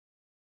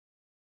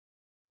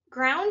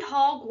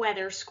Groundhog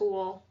Weather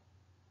School.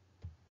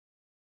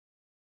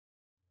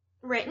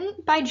 Written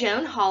by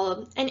Joan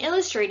Holub and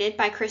illustrated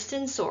by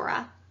Kristen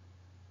Sora.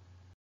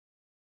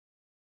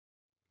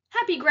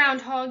 Happy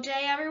Groundhog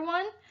Day,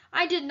 everyone!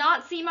 I did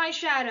not see my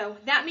shadow.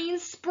 That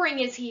means spring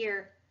is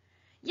here.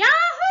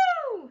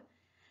 Yahoo!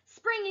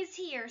 Spring is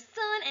here.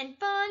 Sun and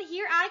fun,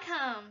 here I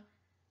come.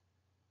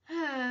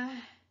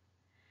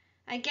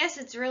 I guess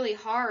it's really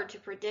hard to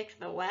predict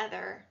the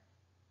weather.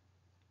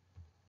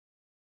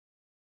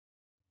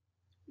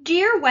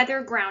 Dear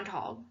Weather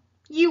Groundhog,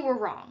 you were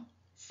wrong.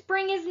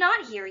 Spring is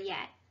not here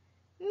yet.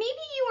 Maybe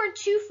you are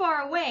too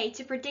far away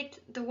to predict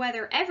the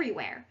weather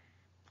everywhere.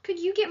 Could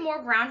you get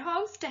more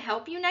groundhogs to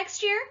help you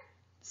next year?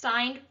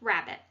 Signed,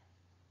 Rabbit.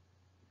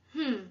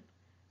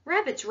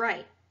 Rabbit's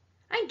right.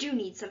 I do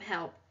need some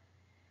help.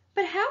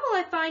 But how will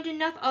I find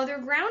enough other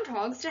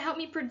groundhogs to help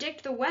me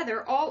predict the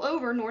weather all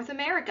over North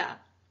America?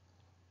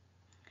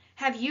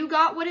 Have you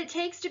got what it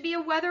takes to be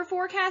a weather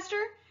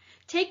forecaster?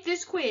 Take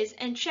this quiz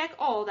and check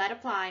all that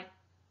apply.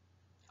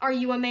 Are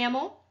you a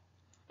mammal?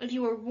 If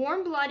you are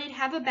warm-blooded,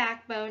 have a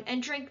backbone,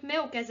 and drink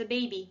milk as a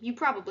baby, you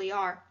probably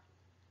are.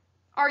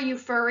 Are you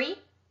furry?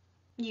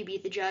 You be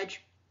the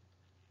judge.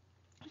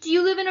 Do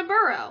you live in a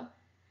burrow?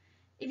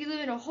 If you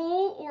live in a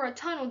hole or a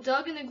tunnel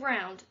dug in the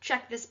ground,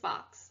 check this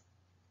box.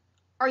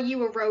 Are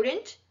you a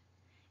rodent?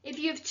 If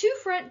you have 2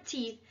 front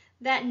teeth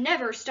that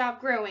never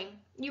stop growing,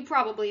 you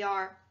probably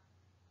are.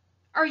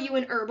 Are you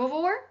an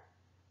herbivore?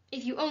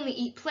 If you only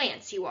eat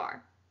plants, you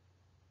are.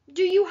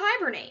 Do you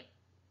hibernate?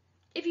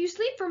 If you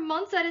sleep for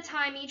months at a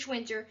time each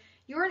winter,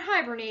 you're an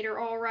hibernator,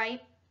 all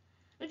right.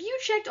 If you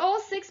checked all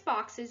 6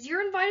 boxes,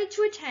 you're invited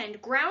to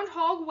attend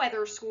Groundhog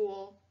Weather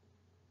School.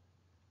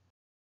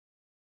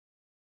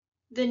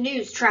 The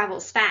news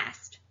travels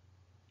fast.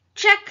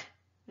 Check.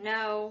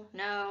 No,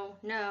 no,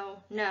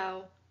 no,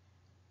 no.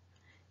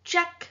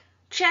 Check,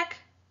 check.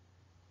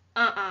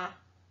 Uh-uh.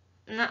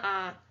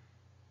 Nuh-uh.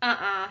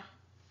 Uh-uh.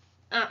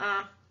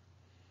 Uh-uh.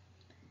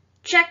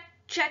 Check,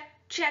 check,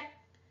 check.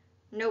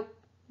 Nope,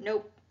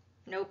 nope,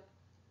 nope.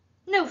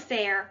 No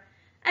fair.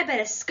 I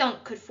bet a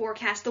skunk could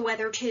forecast the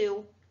weather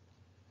too.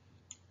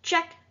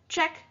 Check,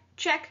 check,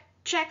 check,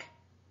 check.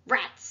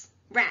 Rats,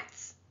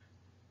 rats.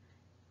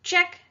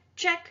 Check,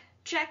 check,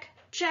 check,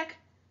 check,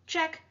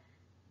 check.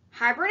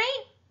 Hibernate?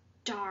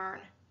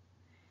 Darn.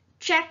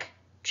 Check,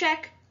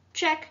 check,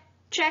 check,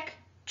 check,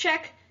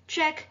 check,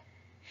 check.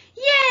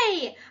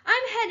 Yay!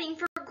 I'm heading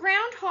for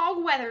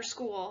Groundhog Weather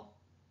School.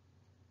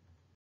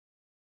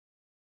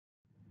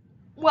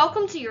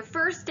 Welcome to your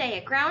first day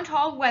at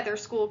Groundhog Weather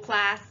School,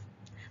 class.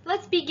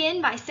 Let's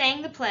begin by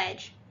saying the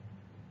pledge.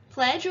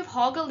 Pledge of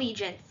Hog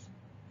Allegiance.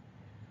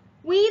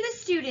 We, the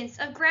students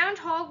of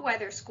Groundhog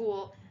Weather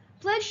School,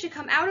 pledge to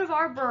come out of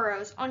our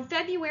burrows on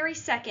February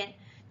 2nd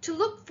to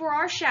look for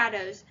our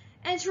shadows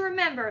and to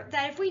remember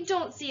that if we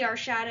don't see our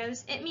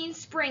shadows, it means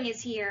spring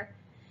is here.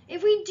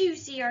 If we do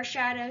see our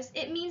shadows,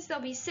 it means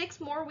there'll be 6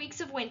 more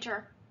weeks of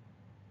winter.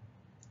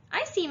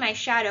 I see my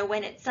shadow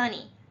when it's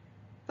sunny.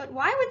 But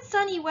why would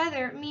sunny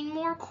weather mean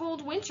more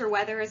cold winter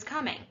weather is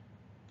coming?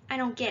 I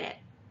don't get it.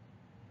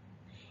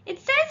 It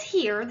says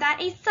here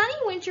that a sunny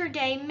winter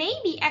day may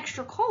be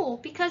extra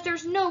cold because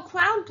there's no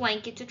cloud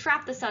blanket to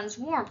trap the sun's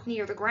warmth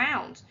near the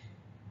ground.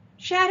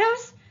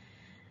 Shadows?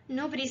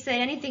 Nobody said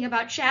anything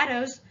about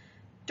shadows.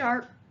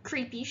 Dark,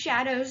 creepy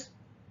shadows.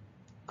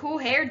 Cool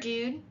hair,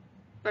 dude.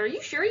 But are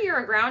you sure you're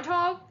a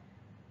groundhog?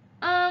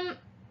 I'm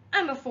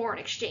a foreign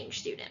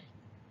exchange student.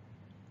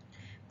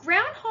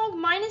 Groundhog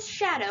minus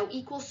shadow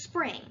equals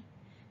spring.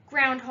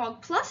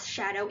 Groundhog plus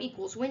shadow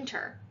equals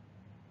winter.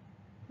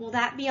 Will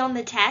that be on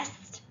the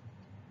test?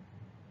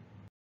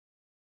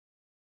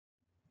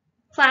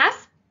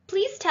 Class,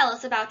 please tell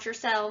us about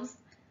yourselves.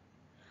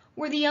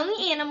 We're the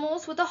only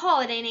animals with a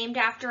holiday named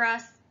after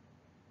us.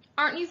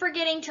 Aren't you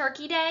forgetting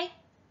Turkey Day?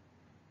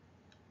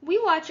 We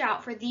watch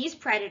out for these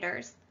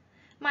predators.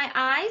 My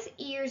eyes,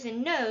 ears,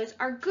 and nose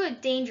are good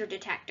danger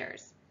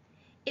detectors.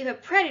 If a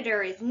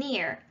predator is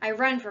near, I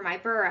run for my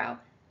burrow.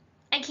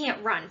 I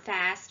can't run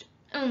fast,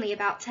 only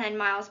about 10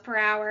 miles per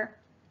hour.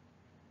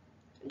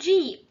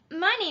 Gee,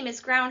 my name is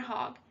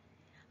Groundhog.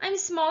 I'm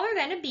smaller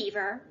than a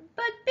beaver,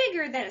 but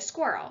bigger than a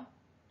squirrel,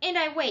 and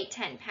I weigh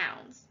 10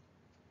 pounds.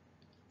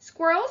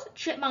 Squirrels,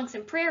 chipmunks,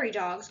 and prairie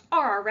dogs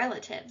are our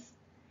relatives.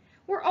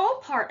 We're all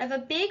part of a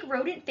big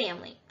rodent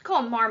family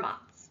called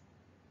marmots.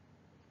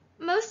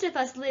 Most of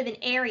us live in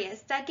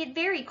areas that get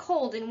very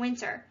cold in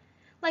winter,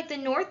 like the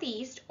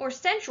northeast or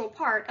central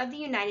part of the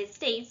United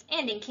States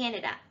and in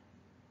Canada.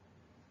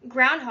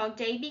 Groundhog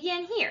Day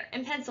began here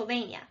in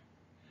Pennsylvania.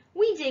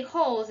 We dig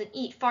holes and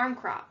eat farm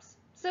crops,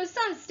 so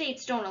some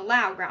states don't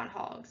allow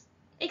groundhogs,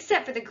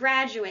 except for the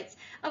graduates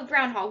of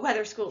Groundhog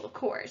Weather School, of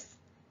course.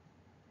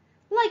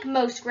 Like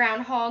most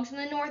groundhogs in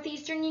the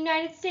northeastern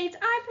United States,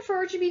 I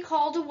prefer to be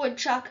called a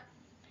woodchuck.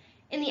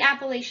 In the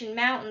Appalachian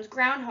Mountains,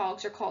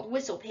 groundhogs are called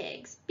whistle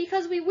pigs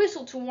because we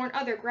whistle to warn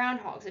other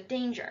groundhogs of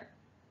danger.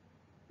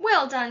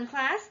 Well done,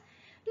 class.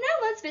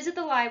 Now let's visit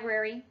the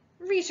library.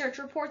 Research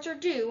reports are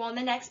due on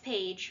the next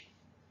page.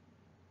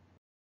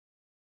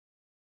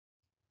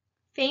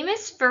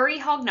 Famous furry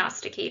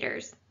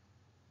hognosticators.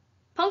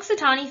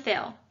 Punxsutawney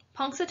Phil,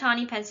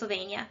 Punxsutawney,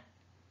 Pennsylvania.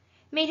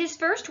 Made his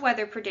first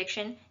weather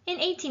prediction in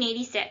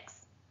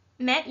 1886.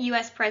 Met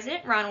U.S.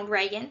 President Ronald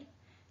Reagan.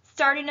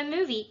 Starred in a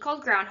movie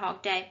called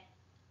Groundhog Day.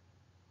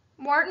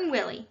 Wharton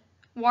Willie,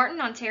 Wharton,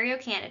 Ontario,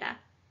 Canada.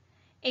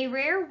 A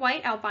rare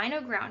white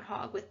albino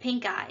groundhog with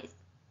pink eyes.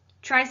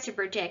 Tries to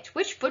predict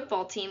which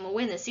football team will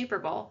win the Super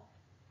Bowl.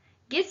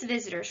 Gets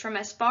visitors from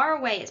as far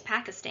away as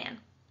Pakistan.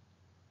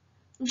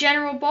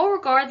 General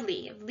Beauregard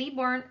Lee of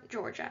Leeborn,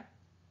 Georgia.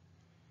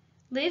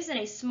 Lives in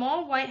a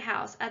small white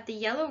house at the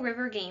Yellow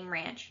River Game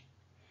Ranch.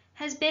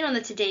 Has been on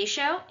the Today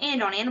Show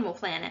and on Animal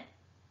Planet.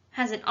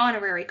 Has an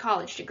honorary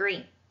college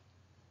degree.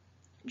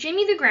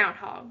 Jimmy the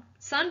Groundhog,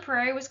 Sun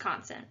Prairie,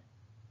 Wisconsin.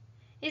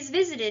 Is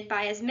visited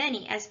by as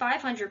many as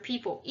 500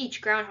 people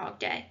each Groundhog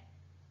Day.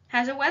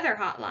 Has a weather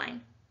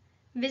hotline.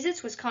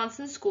 Visits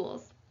Wisconsin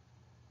schools.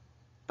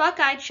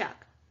 Buckeye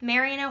Chuck,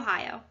 Marion,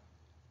 Ohio.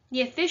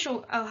 The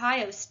official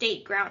Ohio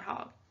State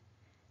groundhog.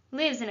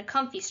 Lives in a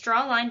comfy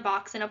straw-lined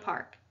box in a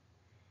park.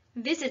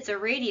 Visits a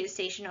radio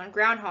station on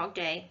Groundhog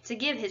Day to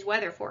give his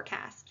weather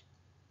forecast.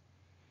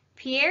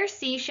 Pierre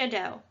C.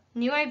 Chadeau,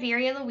 New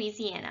Iberia,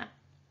 Louisiana.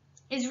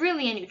 Is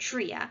really a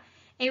nutria,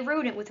 a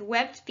rodent with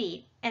webbed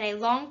feet and a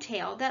long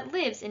tail that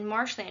lives in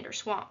marshland or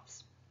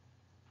swamps.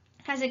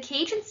 Has a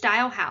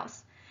Cajun-style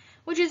house,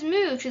 which is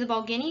moved to the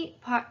Balgenie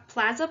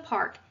Plaza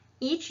Park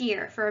each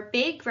year for a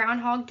big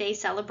Groundhog Day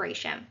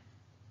celebration.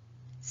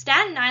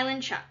 Staten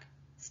Island Chuck,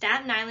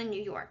 Staten Island,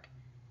 New York.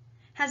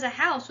 Has a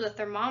house with a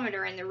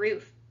thermometer in the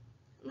roof.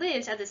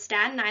 Lives at the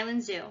Staten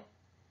Island Zoo.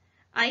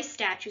 Ice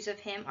statues of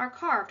him are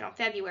carved on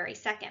February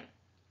 2nd.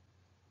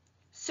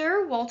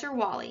 Sir Walter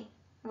Wally,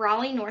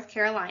 Raleigh, North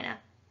Carolina.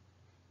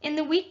 In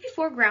the week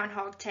before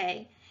Groundhog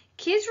Day,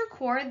 kids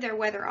record their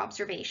weather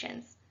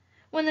observations.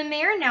 When the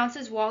mayor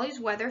announces Wally's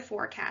weather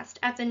forecast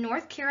at the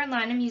North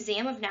Carolina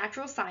Museum of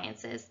Natural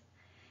Sciences,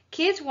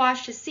 kids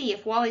watch to see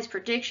if Wally's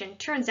prediction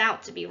turns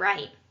out to be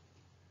right.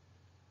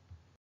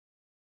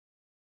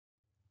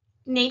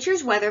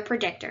 Nature's weather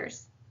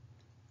predictors.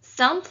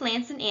 Some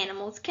plants and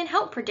animals can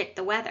help predict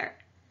the weather.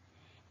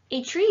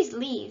 A tree's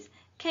leaves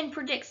can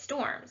predict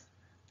storms.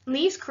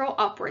 Leaves curl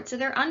upward so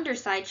their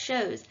underside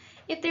shows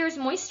if there is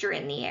moisture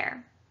in the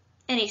air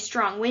and a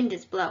strong wind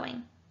is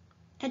blowing.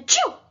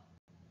 Achoo!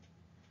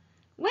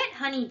 Wet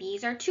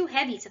honeybees are too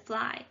heavy to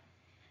fly.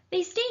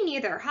 They stay near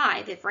their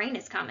hive if rain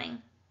is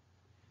coming.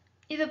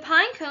 If a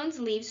pine cone's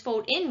leaves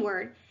fold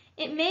inward,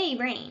 it may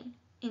rain.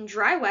 In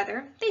dry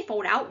weather, they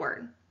fold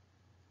outward.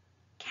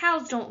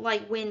 Cows don't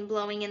like wind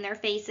blowing in their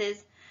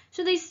faces,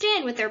 so they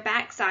stand with their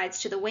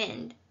backsides to the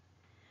wind.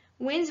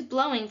 Winds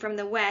blowing from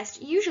the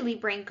west usually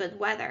bring good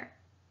weather.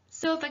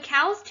 So if a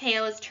cow's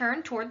tail is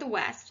turned toward the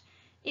west,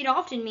 it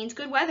often means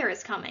good weather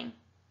is coming.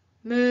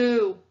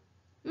 Moo!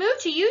 Moo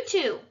to you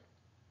too!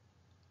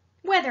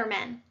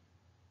 Weathermen.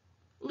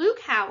 Luke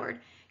Howard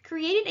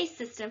created a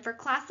system for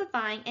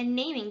classifying and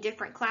naming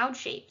different cloud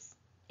shapes.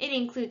 It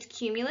includes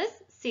cumulus,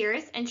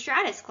 cirrus, and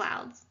stratus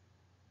clouds.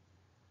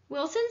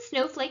 Wilson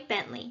Snowflake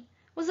Bentley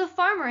was a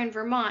farmer in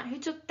Vermont who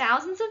took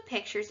thousands of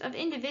pictures of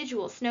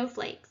individual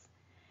snowflakes.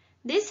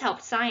 This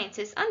helped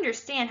scientists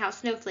understand how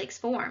snowflakes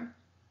form.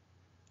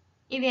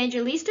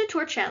 Evangelista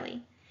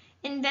Torricelli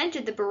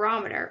invented the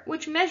barometer,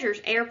 which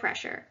measures air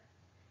pressure.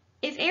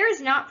 If air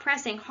is not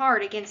pressing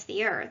hard against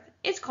the earth,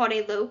 it's called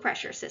a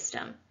low-pressure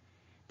system.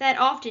 That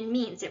often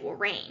means it will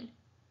rain.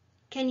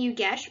 Can you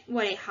guess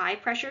what a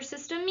high-pressure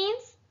system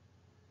means?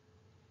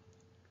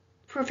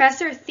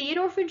 Professor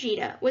Theodore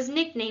Fujita was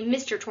nicknamed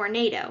Mr.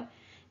 Tornado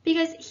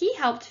because he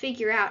helped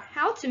figure out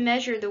how to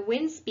measure the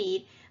wind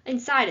speed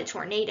inside a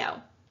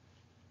tornado.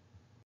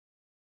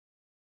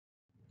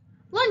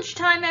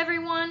 Lunchtime,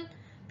 everyone!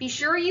 Be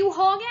sure you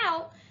hog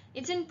out.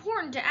 It's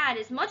important to add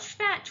as much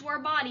fat to our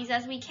bodies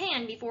as we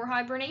can before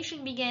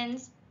hibernation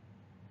begins.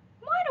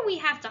 Why do we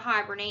have to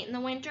hibernate in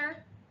the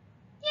winter?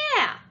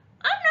 Yeah,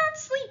 I'm not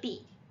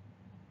sleepy.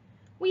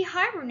 We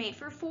hibernate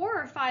for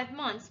 4 or 5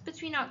 months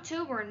between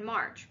October and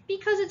March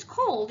because it's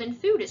cold and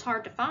food is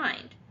hard to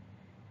find.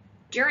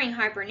 During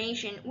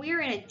hibernation, we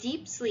are in a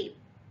deep sleep.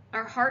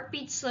 Our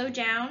heartbeats slow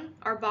down,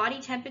 our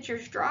body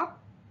temperatures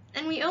drop,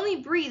 and we only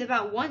breathe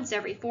about once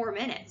every 4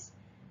 minutes.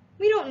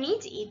 We don't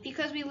need to eat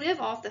because we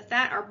live off the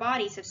fat our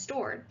bodies have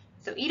stored.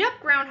 So eat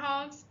up,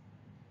 groundhogs!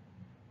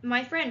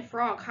 My friend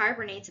Frog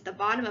hibernates at the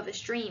bottom of a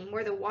stream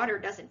where the water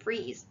doesn't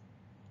freeze.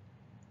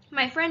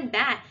 My friend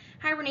Bat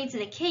hibernates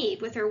in a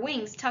cave with her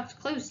wings tucked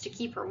close to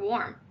keep her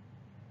warm.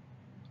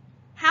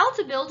 How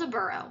to build a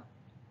burrow.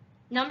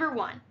 Number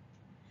 1.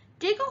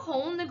 Dig a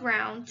hole in the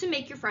ground to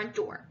make your front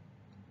door.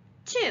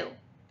 2.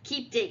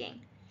 Keep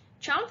digging.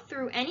 Chomp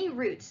through any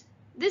roots.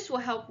 This will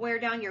help wear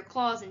down your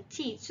claws and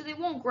teeth so they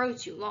won't grow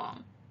too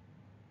long.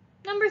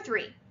 Number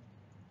 3.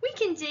 We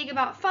can dig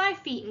about 5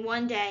 feet in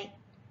one day.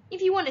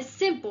 If you want a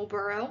simple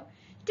burrow,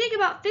 dig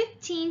about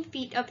 15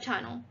 feet up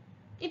tunnel.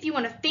 If you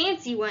want a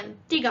fancy one,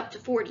 dig up to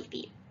 40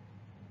 feet.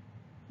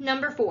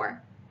 Number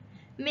 4.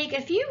 Make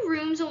a few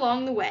rooms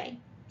along the way,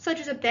 such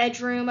as a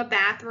bedroom, a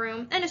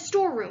bathroom, and a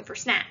storeroom for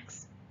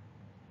snacks.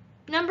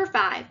 Number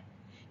 5.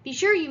 Be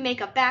sure you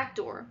make a back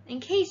door in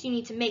case you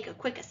need to make a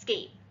quick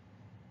escape.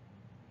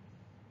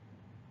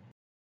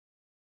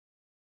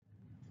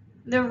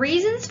 The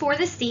reasons for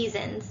the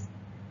seasons.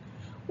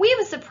 We have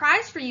a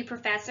surprise for you,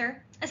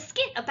 Professor, a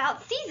skit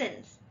about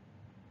seasons.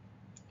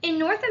 In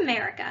North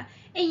America,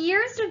 a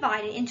year is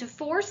divided into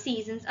 4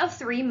 seasons of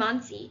 3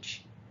 months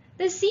each.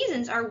 The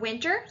seasons are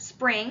winter,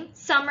 spring,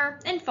 summer,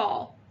 and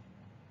fall.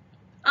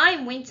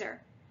 I'm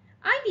winter.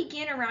 I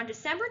begin around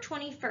December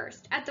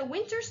 21st at the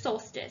winter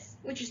solstice,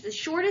 which is the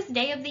shortest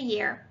day of the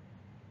year.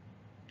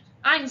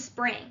 I'm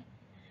spring.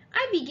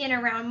 I begin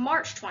around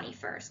March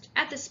 21st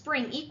at the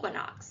spring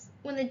equinox,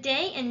 when the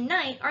day and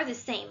night are the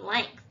same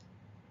length.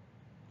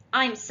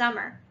 I'm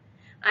summer.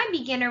 I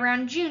begin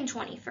around June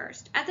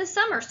 21st at the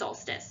summer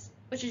solstice,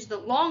 which is the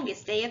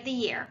longest day of the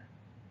year.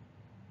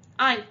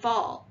 I'm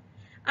fall.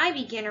 I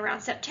begin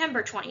around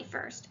September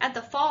 21st at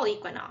the fall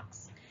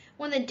equinox,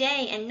 when the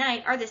day and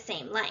night are the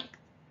same length.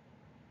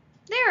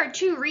 There are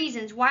 2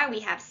 reasons why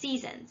we have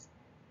seasons.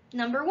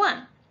 Number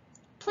 1,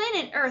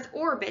 planet Earth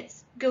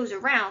orbits, goes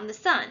around the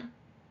sun.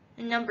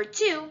 And number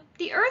 2,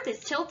 the Earth is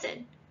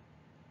tilted.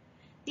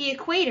 The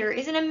equator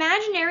is an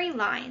imaginary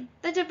line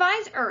that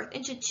divides Earth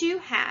into 2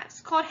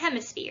 halves called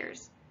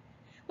hemispheres.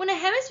 When a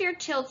hemisphere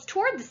tilts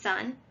toward the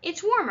sun,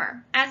 it's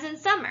warmer, as in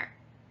summer.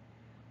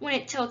 When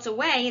it tilts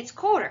away, it's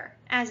colder,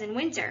 as in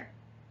winter.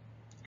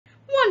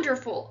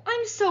 Wonderful!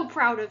 I'm so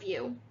proud of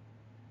you.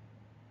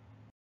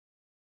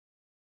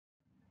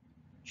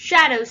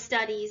 Shadow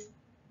studies.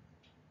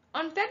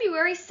 On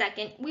February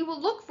 2nd, we will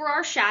look for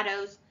our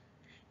shadows.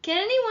 Can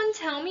anyone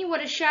tell me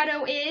what a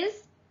shadow is?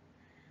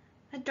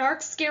 A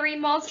dark, scary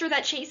monster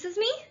that chases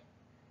me?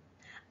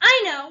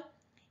 I know!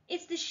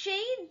 It's the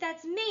shade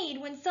that's made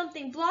when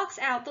something blocks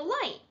out the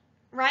light,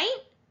 right?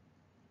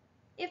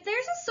 If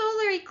there's a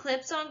solar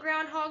eclipse on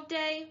Groundhog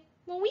Day,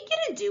 will we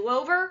get a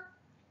do-over?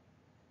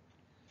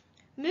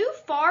 Move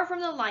far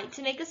from the light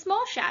to make a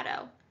small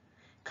shadow.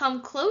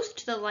 Come close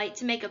to the light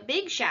to make a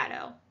big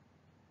shadow.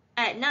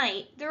 At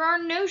night, there are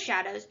no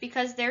shadows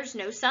because there's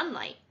no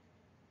sunlight.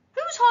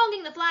 Who's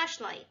holding the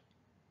flashlight?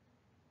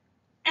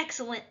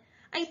 Excellent.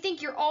 I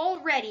think you're all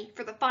ready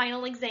for the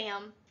final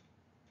exam.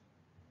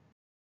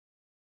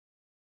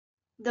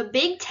 The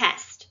big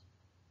test.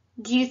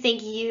 Do you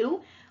think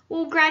you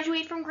will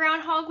graduate from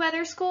Groundhog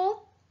Weather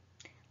School?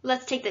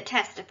 Let's take the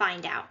test to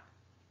find out.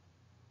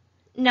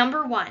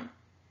 Number 1.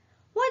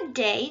 What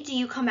day do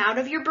you come out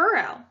of your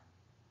burrow?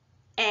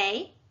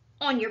 A,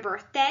 on your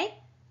birthday,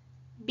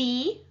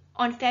 B,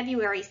 on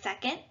February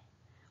 2nd,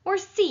 or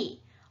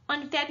C,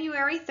 on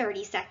February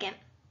 32nd?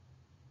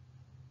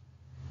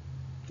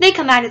 They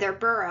come out of their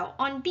burrow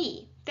on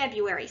B,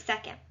 February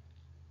 2nd.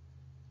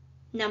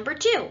 Number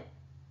 2.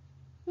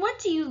 What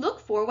do you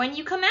look for when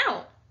you come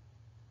out?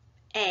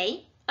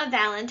 A, a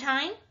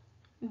valentine,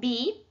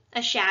 B,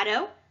 a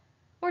shadow,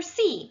 or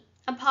C,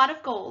 a pot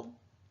of gold?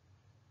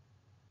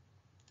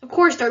 Of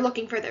course, they're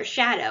looking for their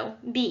shadow,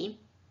 B.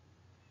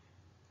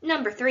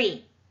 Number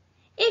 3.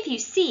 If you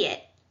see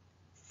it,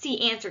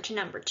 see answer to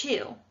number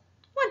 2.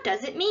 What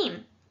does it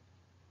mean?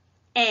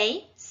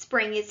 A,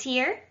 spring is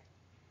here,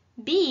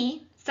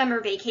 B, summer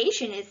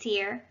vacation is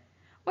here,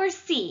 or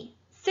C,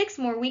 6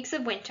 more weeks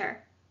of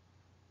winter?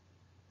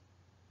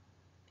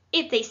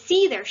 If they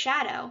see their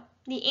shadow,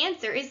 the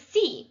answer is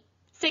C,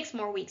 6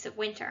 more weeks of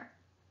winter.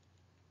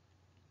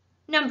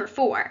 Number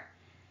 4.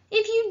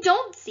 If you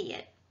don't see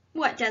it,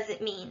 what does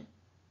it mean?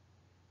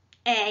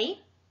 A,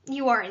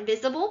 you are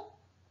invisible,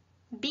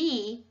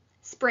 B,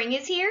 spring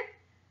is here,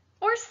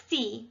 or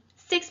C,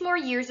 6 more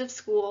years of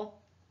school?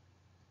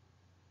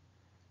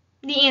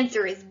 The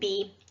answer is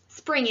B,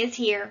 spring is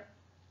here.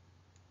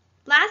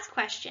 Last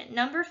question,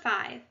 number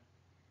 5.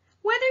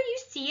 Whether you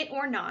see it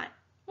or not,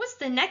 what's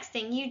the next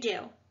thing you do?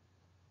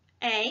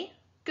 A,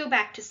 go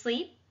back to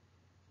sleep,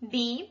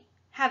 B,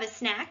 have a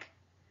snack,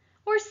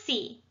 or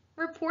C,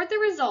 report the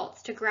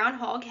results to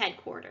Groundhog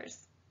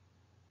headquarters?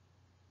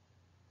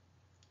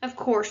 Of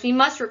course, we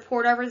must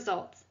report our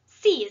results.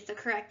 C is the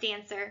correct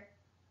answer.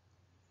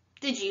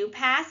 Did you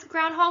pass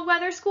Groundhog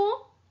Weather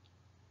School?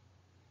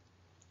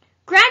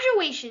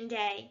 Graduation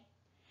day!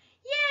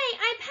 Yay,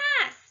 I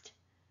passed!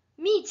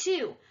 Me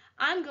too.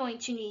 I'm going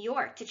to New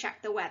York to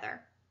check the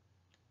weather.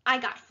 I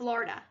got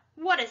Florida.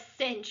 What a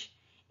cinch!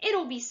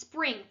 It'll be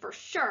spring for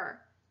sure.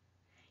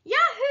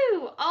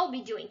 Yahoo! I'll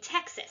be doing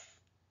Texas.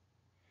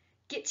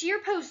 Get to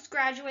your posts,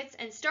 graduates,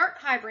 and start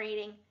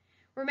hibernating.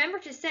 Remember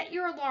to set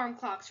your alarm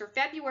clocks for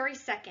February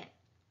 2nd.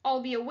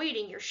 I'll be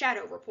awaiting your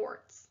shadow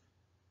reports.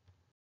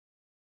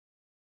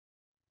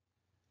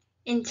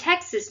 In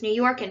Texas, New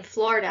York, and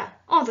Florida,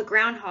 all the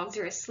groundhogs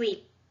are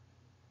asleep.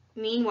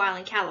 Meanwhile,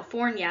 in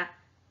California,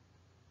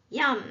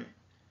 yum!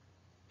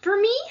 For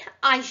me,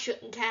 I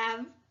shouldn't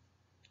have.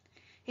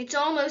 It's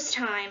almost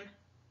time.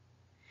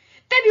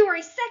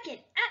 February 2nd, at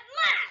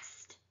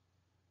last!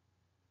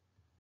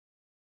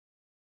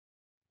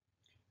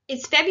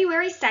 It's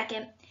February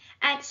 2nd.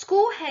 At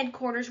school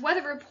headquarters,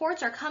 weather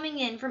reports are coming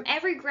in from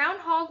every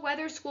Groundhog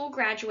Weather School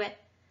graduate.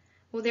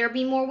 Will there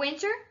be more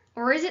winter,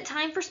 or is it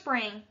time for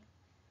spring?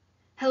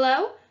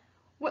 Hello?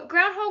 What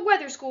Groundhog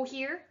Weather School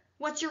here.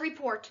 What's your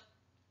report?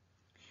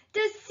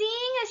 Does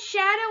seeing a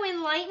shadow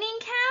in lightning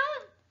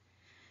count?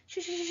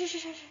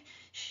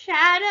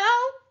 Shadow?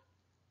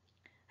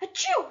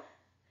 Achoo!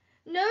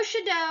 No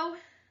shadow.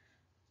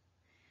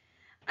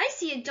 I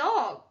see a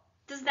dog.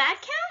 Does that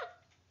count?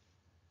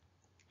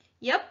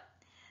 Yep,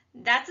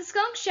 that's a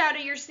skunk shadow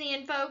you're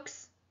seeing,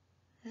 folks.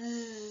 My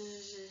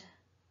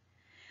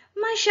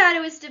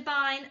shadow is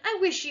divine. I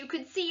wish you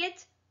could see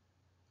it.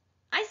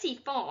 I see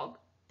fog,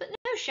 but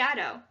no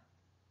shadow.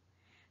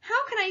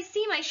 How can I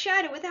see my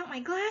shadow without my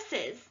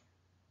glasses?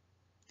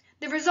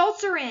 The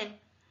results are in.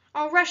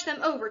 I'll rush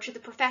them over to the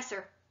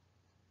professor.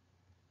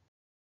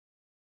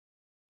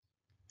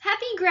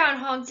 Happy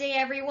Groundhog Day,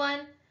 everyone.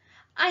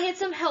 I had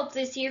some help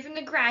this year from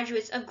the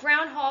graduates of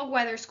Groundhog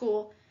Weather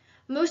School.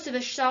 Most of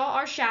us saw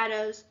our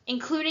shadows,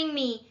 including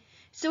me,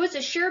 so it's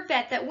a sure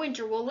bet that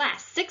winter will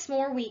last 6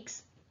 more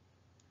weeks.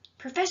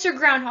 Professor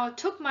Groundhog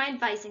took my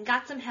advice and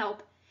got some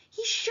help.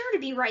 He's sure to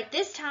be right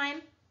this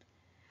time.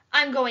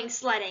 I'm going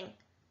sledding.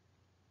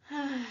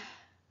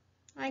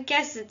 I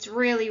guess it's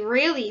really,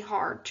 really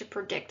hard to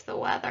predict the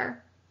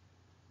weather.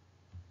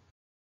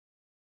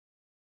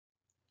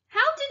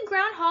 How did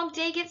Groundhog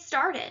Day get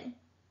started?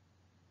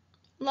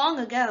 Long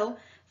ago,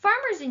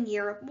 farmers in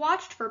Europe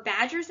watched for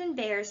badgers and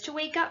bears to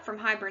wake up from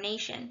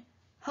hibernation,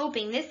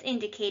 hoping this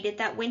indicated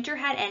that winter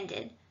had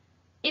ended.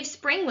 If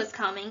spring was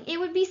coming, it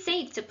would be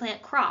safe to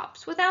plant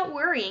crops without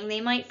worrying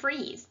they might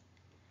freeze.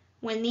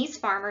 When these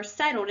farmers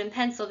settled in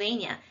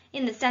Pennsylvania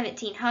in the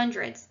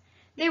 1700s,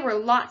 there were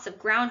lots of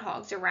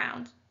groundhogs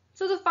around,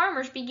 so the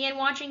farmers began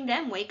watching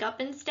them wake up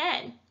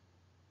instead.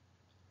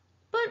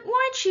 But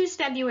why choose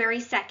February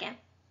 2nd?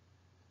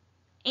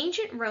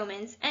 Ancient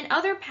Romans and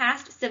other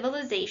past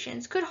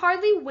civilizations could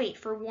hardly wait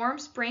for warm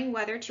spring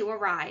weather to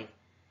arrive.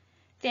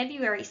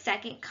 February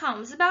 2nd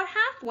comes about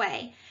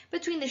halfway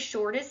between the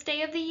shortest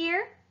day of the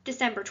year,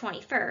 December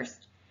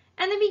 21st,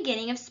 and the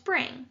beginning of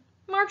spring,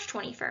 March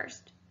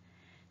 21st.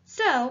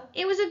 So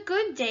it was a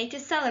good day to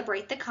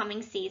celebrate the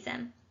coming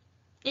season.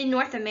 In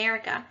North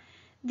America,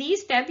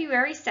 these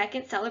February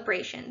 2nd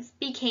celebrations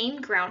became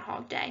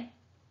Groundhog Day.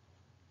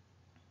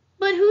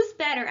 But who's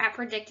better at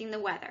predicting the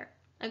weather,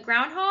 a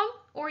groundhog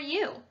or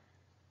you?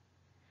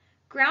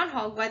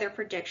 Groundhog weather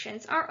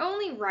predictions are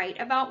only right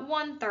about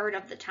 1/3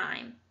 of the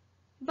time.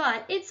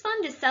 But it's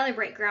fun to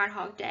celebrate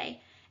Groundhog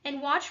Day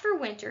and watch for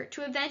winter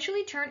to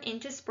eventually turn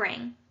into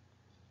spring.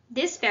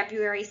 This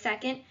February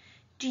 2nd,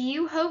 do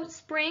you hope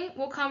spring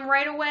will come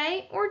right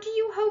away, or do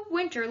you hope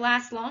winter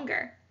lasts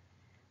longer?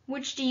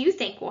 Which do you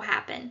think will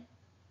happen?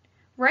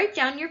 Write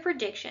down your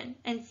prediction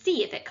and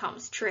see if it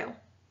comes true.